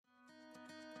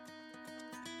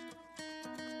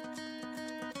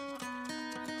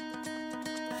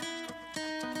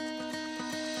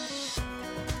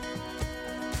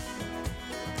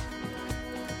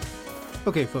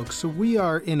Okay, folks, so we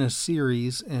are in a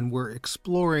series and we're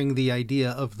exploring the idea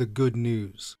of the good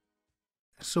news.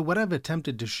 So, what I've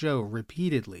attempted to show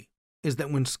repeatedly is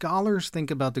that when scholars think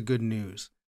about the good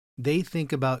news, they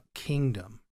think about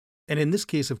kingdom. And in this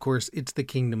case, of course, it's the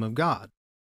kingdom of God.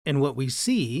 And what we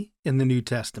see in the New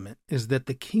Testament is that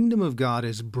the kingdom of God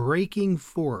is breaking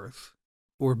forth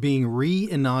or being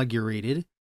re-inaugurated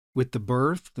with the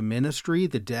birth, the ministry,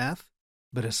 the death,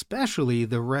 but especially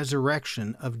the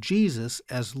resurrection of Jesus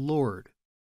as Lord.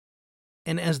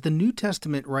 And as the New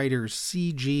Testament writers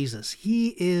see Jesus,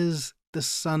 he is the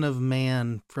Son of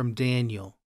Man from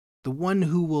Daniel, the one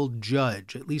who will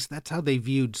judge. At least that's how they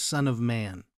viewed Son of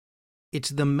Man. It's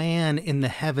the man in the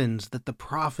heavens that the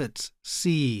prophets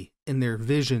see in their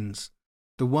visions,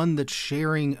 the one that's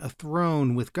sharing a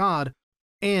throne with God.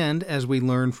 And as we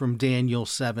learn from Daniel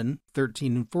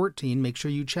 7:13 and 14, make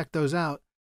sure you check those out,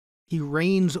 he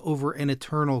reigns over an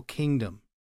eternal kingdom.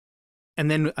 And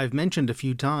then I've mentioned a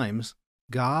few times,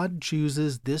 God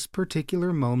chooses this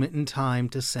particular moment in time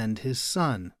to send his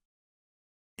Son.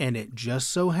 And it just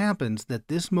so happens that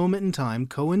this moment in time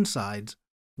coincides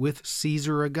with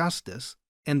Caesar Augustus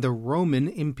and the Roman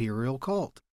imperial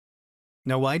cult.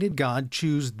 Now, why did God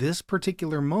choose this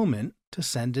particular moment to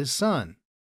send his Son?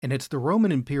 And it's the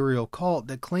Roman imperial cult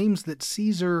that claims that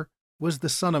Caesar was the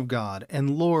Son of God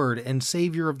and Lord and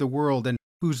Savior of the world, and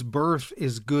whose birth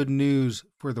is good news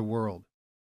for the world.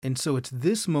 And so it's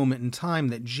this moment in time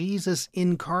that Jesus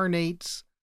incarnates,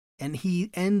 and he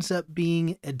ends up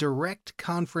being a direct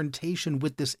confrontation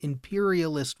with this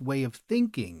imperialist way of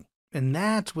thinking. And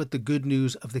that's what the good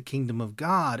news of the kingdom of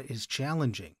God is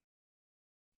challenging.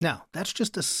 Now, that's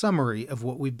just a summary of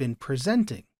what we've been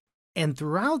presenting. And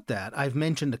throughout that, I've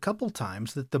mentioned a couple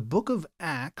times that the book of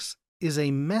Acts is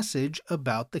a message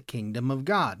about the kingdom of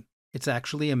God. It's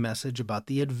actually a message about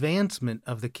the advancement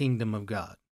of the kingdom of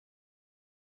God.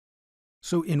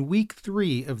 So in week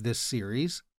 3 of this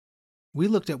series, we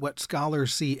looked at what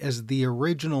scholars see as the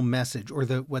original message, or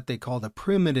what they call the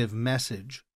primitive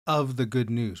message of the good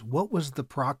news. What was the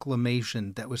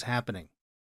proclamation that was happening?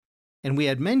 And we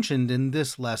had mentioned in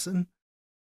this lesson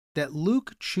that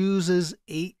Luke chooses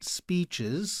 8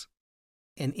 speeches,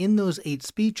 and in those 8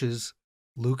 speeches,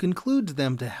 Luke includes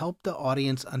them to help the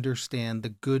audience understand the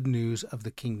good news of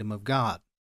the kingdom of God.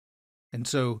 And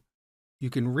so you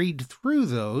can read through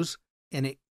those, and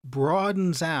it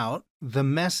broadens out the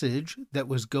message that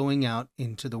was going out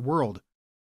into the world.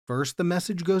 First, the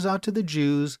message goes out to the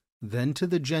Jews, then to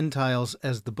the Gentiles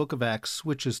as the book of Acts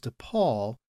switches to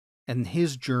Paul and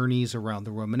his journeys around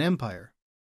the Roman Empire.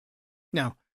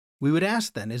 Now, we would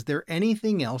ask then, is there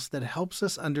anything else that helps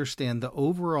us understand the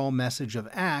overall message of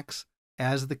Acts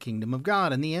as the kingdom of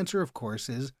God? And the answer, of course,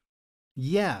 is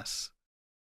yes.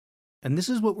 And this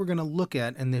is what we're going to look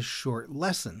at in this short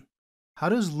lesson. How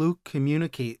does Luke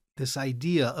communicate this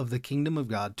idea of the kingdom of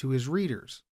God to his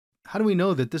readers? How do we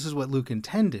know that this is what Luke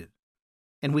intended?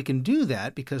 And we can do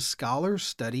that because scholars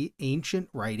study ancient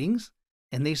writings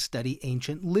and they study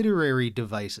ancient literary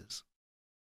devices.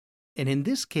 And in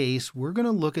this case, we're going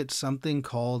to look at something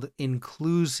called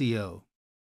Inclusio.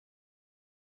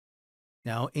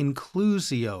 Now,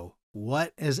 Inclusio,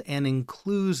 what is an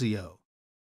Inclusio?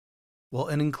 Well,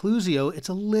 an Inclusio, it's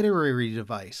a literary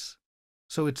device.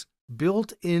 So it's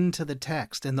built into the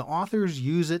text, and the authors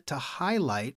use it to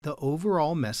highlight the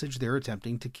overall message they're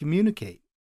attempting to communicate.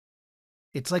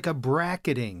 It's like a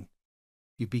bracketing.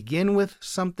 You begin with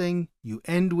something, you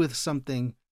end with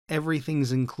something,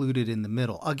 everything's included in the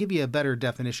middle. I'll give you a better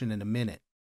definition in a minute.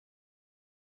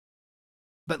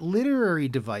 But literary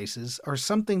devices are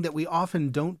something that we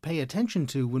often don't pay attention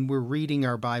to when we're reading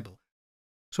our Bible.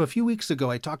 So a few weeks ago,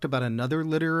 I talked about another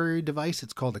literary device.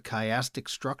 It's called a chiastic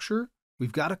structure.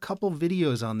 We've got a couple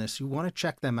videos on this. You want to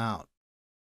check them out.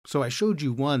 So I showed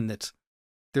you one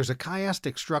there's a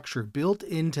chiastic structure built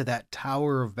into that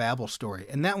Tower of Babel story.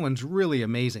 And that one's really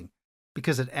amazing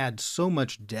because it adds so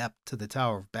much depth to the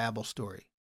Tower of Babel story.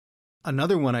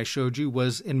 Another one I showed you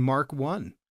was in Mark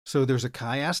 1. So there's a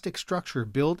chiastic structure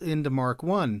built into Mark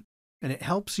 1, and it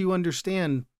helps you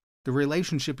understand the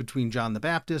relationship between John the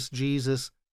Baptist,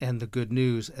 Jesus, and the good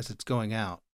news as it's going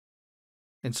out.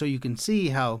 And so you can see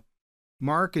how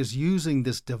Mark is using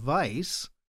this device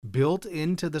built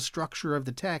into the structure of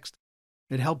the text.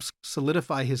 It helps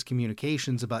solidify his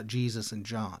communications about Jesus and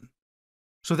John.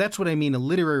 So that's what I mean, a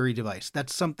literary device.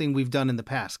 That's something we've done in the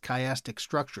past, chiastic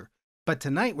structure. But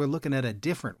tonight we're looking at a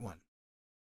different one.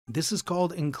 This is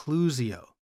called Inclusio.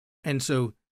 And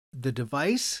so the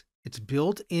device, it's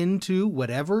built into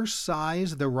whatever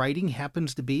size the writing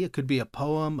happens to be. It could be a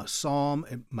poem, a psalm,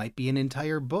 it might be an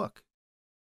entire book.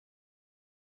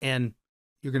 And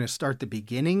You're going to start the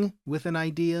beginning with an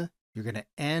idea, you're going to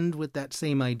end with that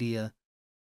same idea,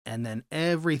 and then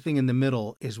everything in the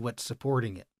middle is what's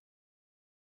supporting it.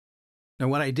 Now,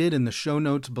 what I did in the show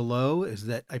notes below is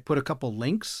that I put a couple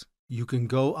links. You can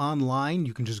go online.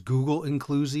 You can just Google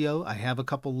Inclusio. I have a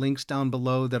couple links down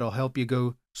below that'll help you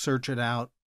go search it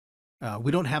out.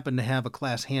 We don't happen to have a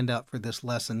class handout for this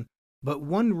lesson, but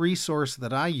one resource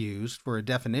that I used for a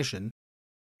definition,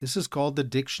 this is called the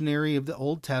Dictionary of the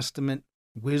Old Testament,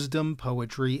 Wisdom,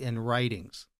 Poetry, and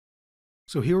Writings.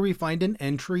 So here we find an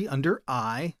entry under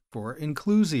I for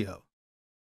Inclusio.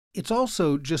 It's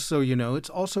also, just so you know, it's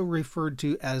also referred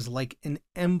to as like an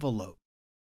envelope.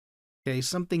 Okay,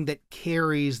 something that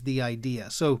carries the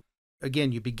idea. So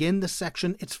again, you begin the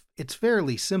section, it's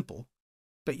fairly simple,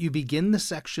 but you begin the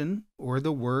section or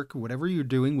the work, whatever you're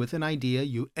doing with an idea,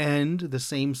 you end the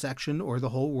same section or the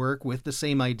whole work with the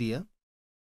same idea.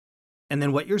 And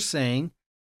then what you're saying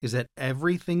is that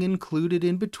everything included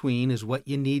in between is what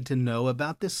you need to know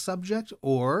about this subject,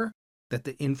 or that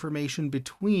the information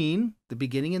between the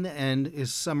beginning and the end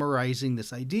is summarizing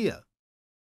this idea.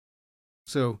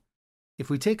 So if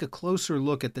we take a closer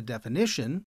look at the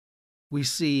definition, we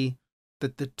see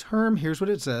that the term, here's what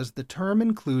it says, the term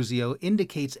inclusio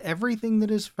indicates everything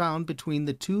that is found between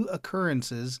the two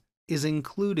occurrences is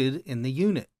included in the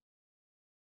unit.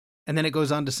 And then it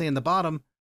goes on to say in the bottom,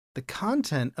 the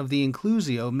content of the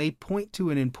inclusio may point to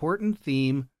an important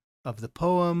theme of the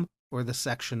poem or the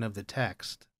section of the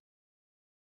text.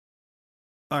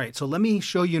 All right, so let me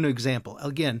show you an example.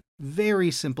 Again,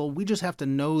 very simple. We just have to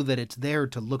know that it's there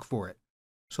to look for it.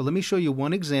 So let me show you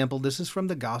one example. This is from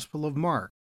the Gospel of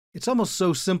Mark. It's almost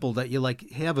so simple that you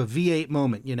have a V8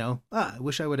 moment, I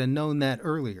wish I would have known that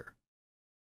earlier.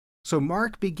 So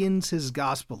Mark begins his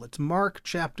gospel. It's Mark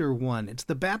chapter 1. It's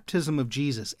the baptism of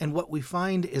Jesus. And what we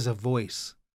find is a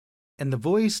voice. And the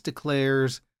voice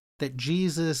declares that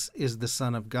Jesus is the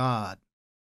Son of God.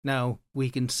 Now, we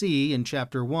can see in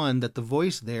chapter 1 that the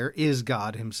voice there is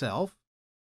God himself.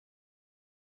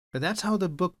 But that's how the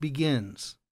book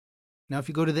begins. Now, if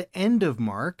you go to the end of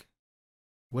Mark,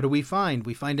 what do we find?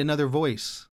 We find another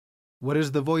voice. What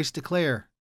does the voice declare?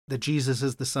 That Jesus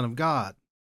is the Son of God.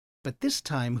 But this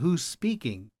time, who's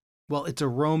speaking? Well, it's a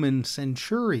Roman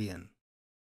centurion.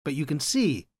 But you can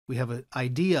see we have an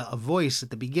idea, a voice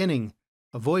at the beginning,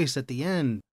 a voice at the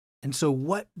end. And so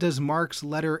what does Mark's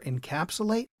letter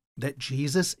encapsulate? That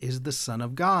Jesus is the Son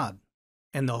of God.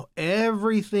 And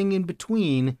everything in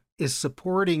between is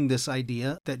supporting this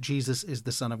idea that Jesus is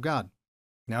the Son of God.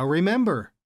 Now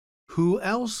remember, who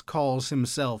else calls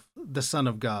himself the Son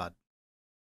of God?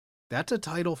 That's a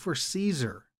title for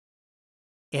Caesar.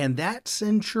 And that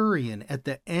centurion at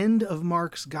the end of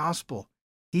Mark's gospel,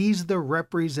 he's the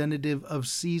representative of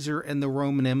Caesar and the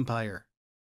Roman Empire.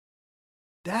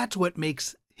 That's what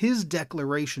makes his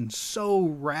declaration so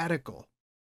radical.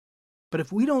 But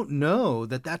if we don't know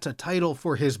that that's a title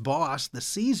for his boss, the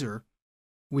Caesar,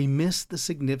 we miss the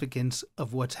significance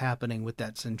of what's happening with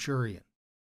that centurion.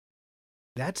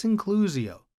 That's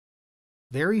inclusio.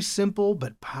 Very simple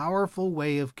but powerful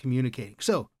way of communicating.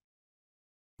 So,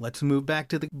 let's move back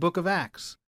to the book of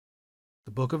Acts.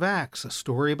 The book of Acts, a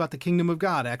story about the kingdom of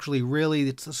God. Actually, really,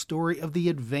 it's the story of the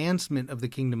advancement of the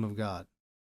kingdom of God.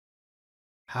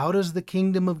 How does the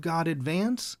kingdom of God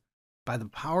advance? By the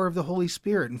power of the Holy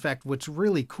Spirit. In fact, what's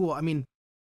really cool,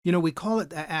 we call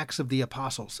it the Acts of the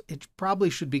Apostles. It probably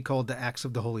should be called the Acts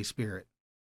of the Holy Spirit.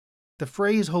 The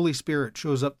phrase Holy Spirit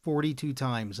shows up 42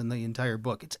 times in the entire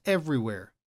book. It's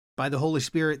everywhere. By the Holy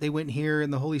Spirit, they went here,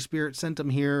 and the Holy Spirit sent them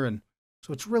here. And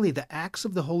so it's really the acts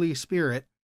of the Holy Spirit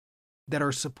that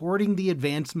are supporting the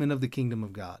advancement of the kingdom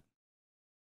of God.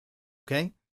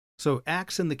 Okay? So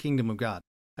acts in the kingdom of God.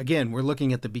 Again, we're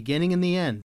looking at the beginning and the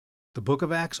end. The book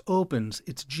of Acts opens.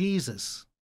 It's Jesus.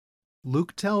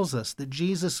 Luke tells us that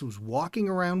Jesus was walking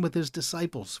around with his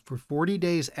disciples for 40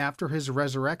 days after his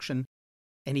resurrection,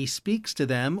 and he speaks to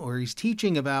them, or he's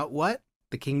teaching about what?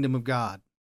 The kingdom of God.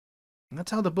 And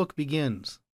that's how the book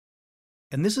begins.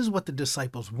 And this is what the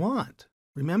disciples want.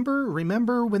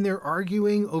 Remember when they're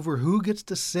arguing over who gets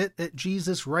to sit at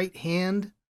Jesus' right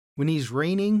hand when he's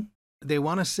reigning? They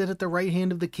want to sit at the right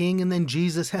hand of the king, and then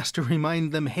Jesus has to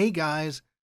remind them, hey guys,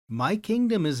 my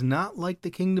kingdom is not like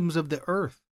the kingdoms of the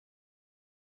earth.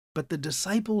 But the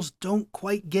disciples don't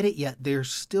quite get it yet. They're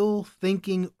still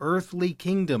thinking earthly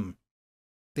kingdom.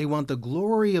 They want the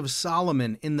glory of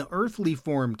Solomon in the earthly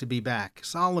form to be back,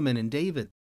 Solomon and David.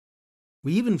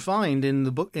 We even find in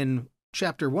the book, in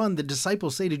chapter 1, the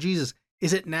disciples say to Jesus,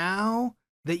 is it now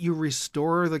that you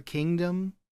restore the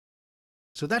kingdom?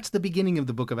 So that's the beginning of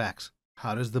the book of Acts.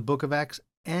 How does the book of Acts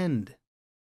end?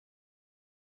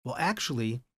 Well,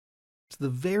 actually, it's the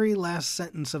very last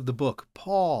sentence of the book.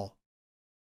 Paul,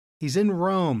 he's in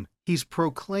Rome. He's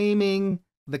proclaiming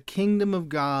the kingdom of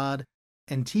God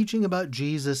and teaching about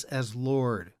Jesus as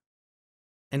Lord.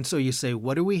 And so you say,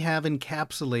 what do we have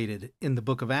encapsulated in the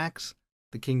book of Acts?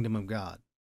 The kingdom of God.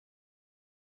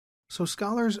 So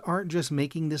scholars aren't just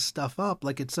making this stuff up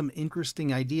like it's some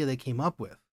interesting idea they came up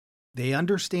with. They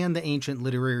understand the ancient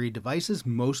literary devices.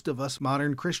 Most of us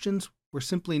modern Christians were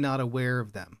simply not aware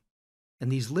of them.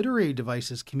 And these literary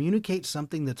devices communicate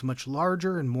something that's much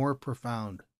larger and more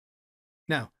profound.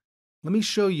 Now, let me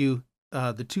show you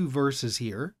the two verses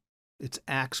here. It's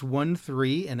Acts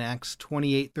 1:3 and Acts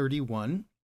 28:31.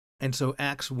 And so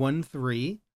Acts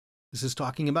 1:3, this is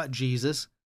talking about Jesus.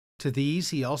 To these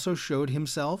he also showed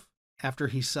himself after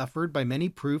he suffered by many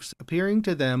proofs, appearing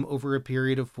to them over a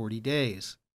period of 40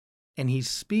 days. And he's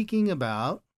speaking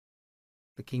about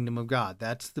the kingdom of God.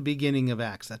 That's the beginning of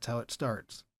Acts. That's how it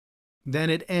starts. Then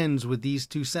it ends with these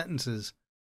two sentences.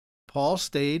 Paul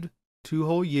stayed 2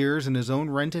 whole years in his own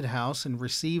rented house and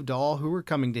received all who were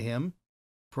coming to him,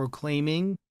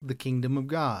 proclaiming the kingdom of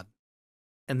God,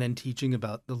 and then teaching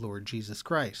about the Lord Jesus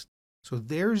Christ. So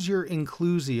there's your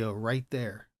inclusio right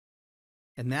there.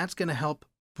 And that's going to help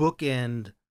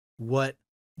bookend what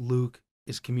Luke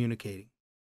is communicating.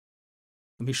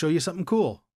 Let me show you something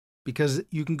cool, because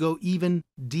you can go even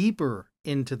deeper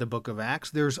into the book of Acts.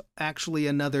 There's actually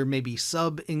another maybe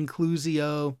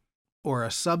sub-inclusio or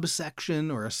a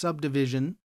subsection or a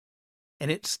subdivision,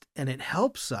 and it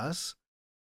helps us.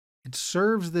 It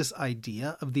serves this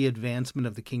idea of the advancement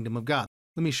of the kingdom of God.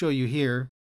 Let me show you here.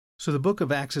 So the book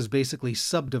of Acts is basically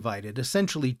subdivided,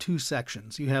 essentially 2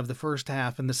 sections. You have the first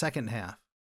half and the second half.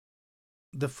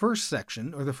 The first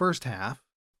section, or the first half,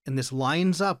 and this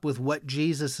lines up with what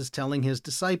Jesus is telling his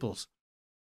disciples.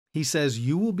 He says,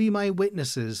 "You will be my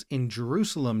witnesses in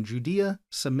Jerusalem, Judea,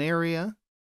 Samaria,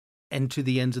 and to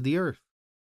the ends of the earth."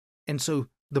 And so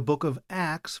the book of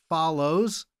Acts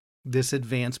follows this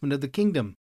advancement of the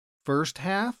kingdom. First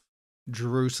half,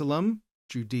 Jerusalem,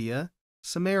 Judea,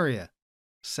 Samaria.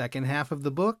 Second half of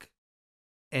the book,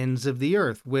 ends of the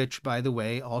earth, which, by the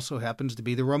way, also happens to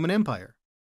be the Roman Empire.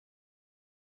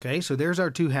 Okay, so there's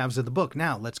our 2 halves of the book.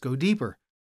 Now, let's go deeper.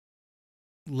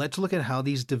 Let's look at how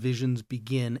these divisions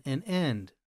begin and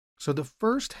end. So the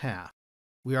first half,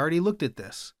 we already looked at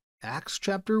this. Acts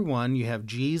chapter 1, you have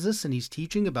Jesus, and he's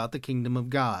teaching about the kingdom of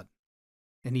God.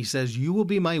 And he says, "You will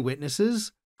be my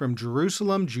witnesses from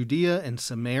Jerusalem, Judea, and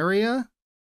Samaria,"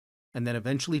 and then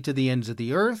eventually to the ends of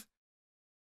the earth.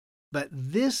 But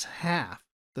this half,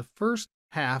 the first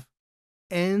half,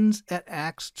 ends at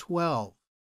Acts 12.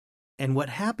 And what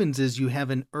happens is you have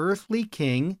an earthly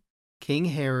king, King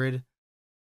Herod,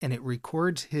 and it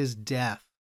records his death.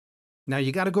 Now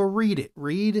you got to go read it.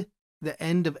 Read the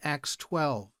end of Acts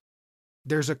 12.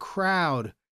 There's a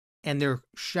crowd, and they're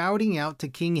shouting out to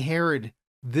King Herod,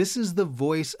 "This is the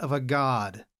voice of a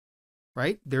god,"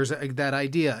 right? There's that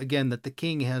idea, again, that the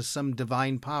king has some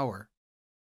divine power.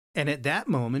 And at that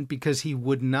moment, because he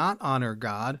would not honor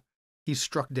God, he's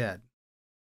struck dead.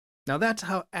 Now that's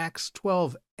how Acts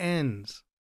 12 ends.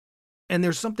 And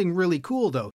there's something really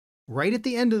cool, though. Right at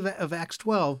the end of Acts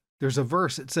 12, there's a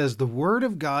verse. It says, "The word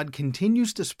of God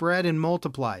continues to spread and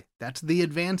multiply." That's the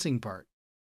advancing part.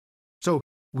 So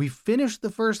we finished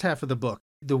the first half of the book.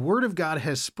 The word of God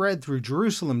has spread through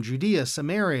Jerusalem, Judea,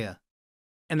 Samaria.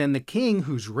 And then the king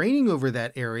who's reigning over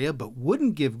that area but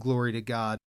wouldn't give glory to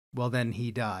God, well, then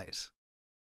he dies.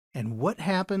 And what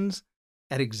happens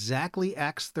at exactly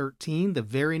Acts 13, the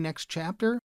very next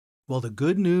chapter? Well, the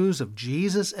good news of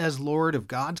Jesus as Lord of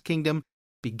God's kingdom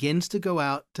begins to go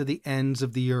out to the ends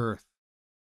of the earth.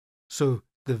 So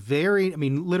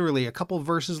literally a couple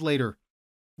verses later,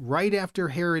 right after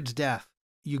Herod's death,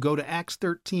 you go to Acts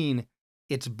 13,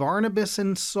 it's Barnabas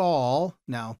and Saul.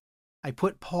 Now, I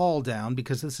put Paul down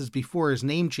because this is before his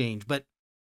name change, but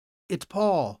it's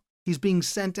Paul. He's being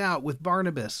sent out with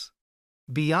Barnabas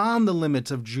beyond the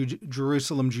limits of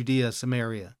Jerusalem, Judea,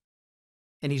 Samaria.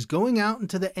 And he's going out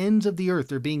into the ends of the earth.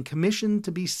 They're being commissioned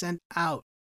to be sent out.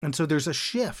 And so there's a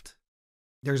shift.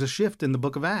 There's a shift in the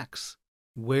book of Acts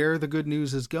where the good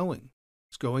news is going.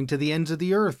 It's going to the ends of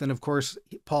the earth. And of course,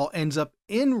 Paul ends up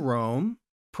in Rome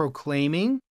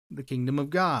proclaiming the kingdom of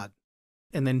God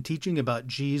and then teaching about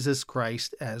Jesus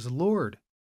Christ as Lord.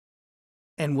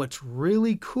 And what's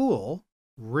really cool,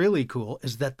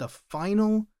 is that the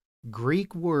final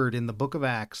Greek word in the book of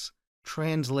Acts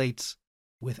translates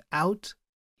without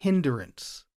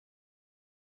hindrance.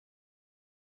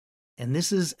 And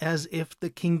this is as if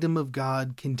the kingdom of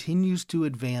God continues to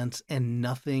advance and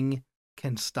nothing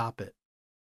can stop it.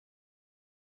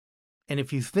 And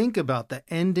if you think about the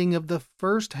ending of the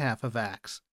first half of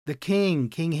Acts, the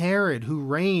King Herod, who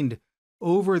reigned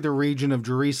over the region of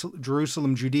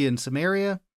Jerusalem, Judea, and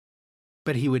Samaria,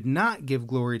 but he would not give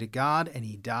glory to God, and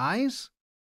he dies.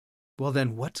 Well,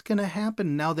 then what's going to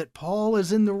happen now that Paul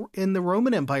is in the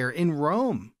Roman Empire, in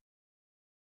Rome?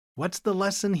 What's the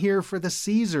lesson here for the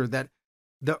Caesar, that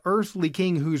the earthly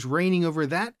king who's reigning over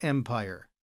that empire?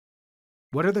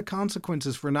 What are the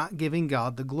consequences for not giving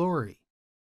God the glory?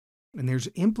 And there's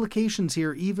implications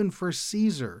here even for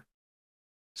Caesar.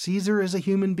 Caesar is a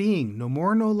human being, no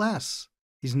more, no less.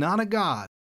 He's not a god.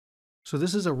 So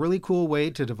this is a really cool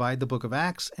way to divide the book of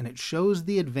Acts, and it shows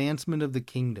the advancement of the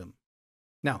kingdom.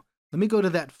 Now, let me go to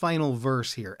that final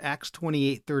verse here, Acts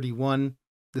 28:31.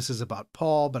 This is about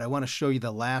Paul, but I want to show you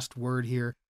the last word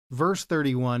here. Verse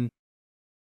 31,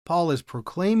 Paul is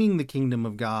proclaiming the kingdom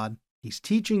of God. He's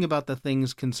teaching about the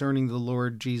things concerning the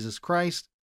Lord Jesus Christ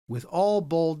with all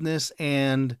boldness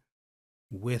and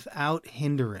without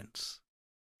hindrance.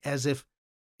 As if,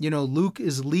 Luke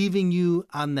is leaving you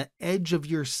on the edge of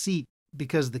your seat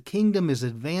because the kingdom is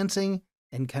advancing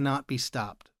and cannot be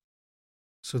stopped.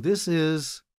 So this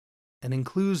is an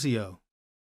inclusio.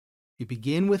 You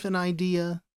begin with an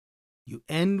idea, you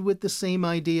end with the same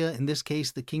idea, in this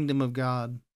case, the kingdom of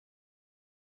God.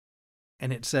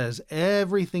 And it says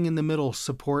everything in the middle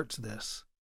supports this.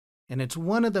 And it's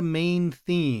one of the main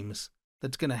themes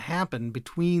that's going to happen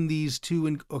between these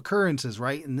two occurrences,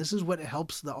 right? And this is what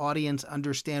helps the audience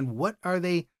understand what are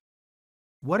they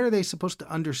supposed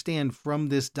to understand from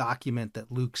this document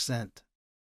that Luke sent.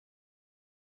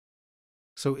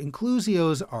 So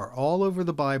inclusios are all over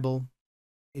the Bible.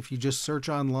 If you just search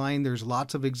online, there's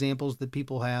lots of examples that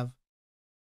people have.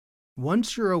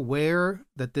 Once you're aware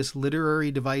that this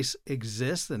literary device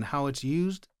exists and how it's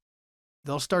used,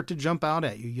 they'll start to jump out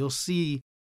at you. You'll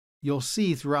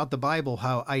see throughout the Bible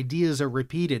how ideas are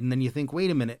repeated, and then you think, wait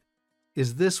a minute,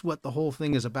 is this what the whole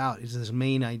thing is about? Is this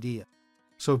main idea?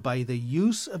 So by the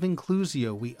use of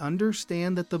inclusio, we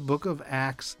understand that the book of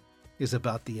Acts is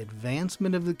about the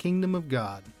advancement of the kingdom of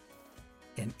God,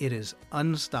 and it is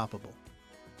unstoppable.